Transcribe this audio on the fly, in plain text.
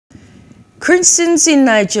Christians in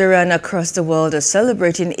Nigeria and across the world are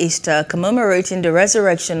celebrating Easter, commemorating the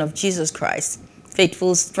resurrection of Jesus Christ.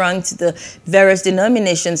 Faithfuls throng to the various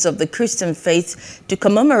denominations of the Christian faith to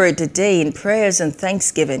commemorate the day in prayers and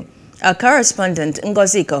thanksgiving. Our correspondent,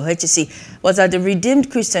 Ngozi Kohechisi, was at the Redeemed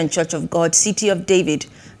Christian Church of God, City of David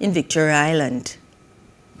in Victoria Island.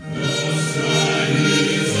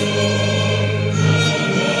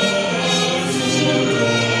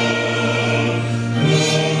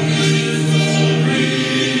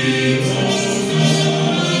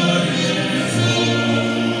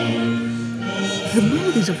 The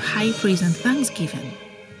mood is of high praise and thanksgiving,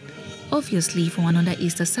 obviously for another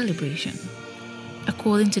Easter celebration.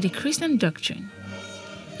 According to the Christian doctrine,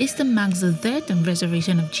 Easter marks the death and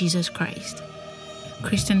resurrection of Jesus Christ.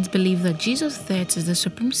 Christians believe that Jesus' death is the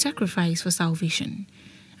supreme sacrifice for salvation,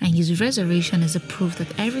 and his resurrection is a proof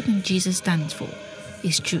that everything Jesus stands for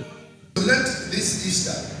is true. Let this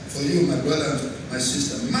Easter, for you, my brother and my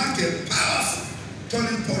sister, mark a powerful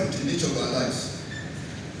turning point in each of our lives.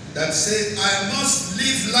 That say, I must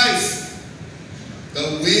live life the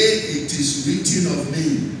way it is written of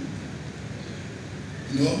me.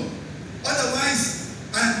 You know? Otherwise,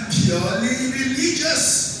 I'm purely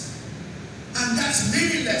religious. And that's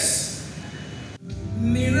meaningless.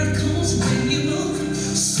 Miracles when you move,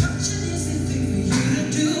 such an easy thing for you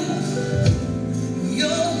to do.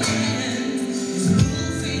 Your hand is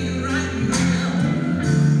moving right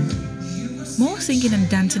now. More singing and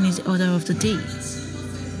dancing is the order of the day.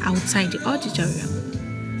 Outside the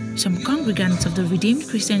auditorium, some congregants of the Redeemed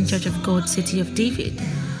Christian Church of God, City of David,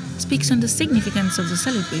 speaks on the significance of the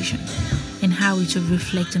celebration and how it should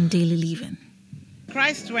reflect on daily living.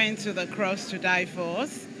 Christ went to the cross to die for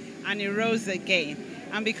us, and he rose again.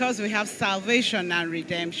 And because we have salvation and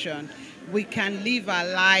redemption, we can live our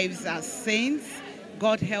lives as saints,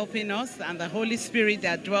 God helping us, and the Holy Spirit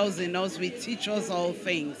that dwells in us will teach us all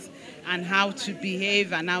things and how to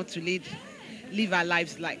behave and how to live our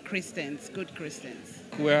lives like Christians, good Christians.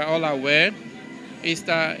 We are all aware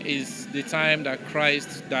Easter is the time that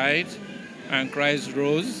Christ died and Christ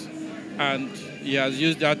rose, and he has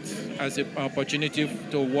used that as an opportunity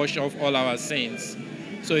to wash off all our sins.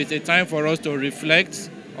 So it's a time for us to reflect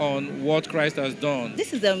on what Christ has done.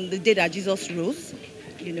 This is the day that Jesus rose,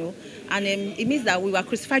 you know, and it means that we were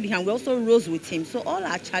crucified with him. We also rose with him. So all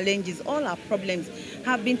our challenges, all our problems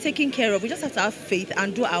have been taken care of. We just have to have faith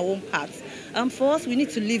and do our own part. For us, we need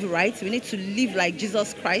to live right. We need to live like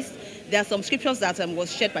Jesus Christ. There are some scriptures that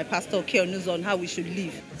was shared by Pastor Keonuzo on how we should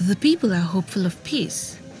live. The people are hopeful of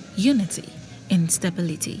peace, unity, and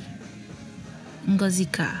stability. Ngozi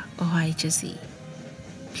Kohechisi,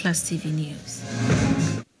 Plus TV News.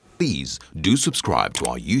 Please do subscribe to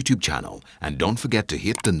our YouTube channel and don't forget to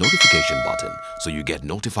hit the notification button so you get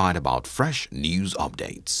notified about fresh news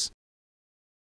updates.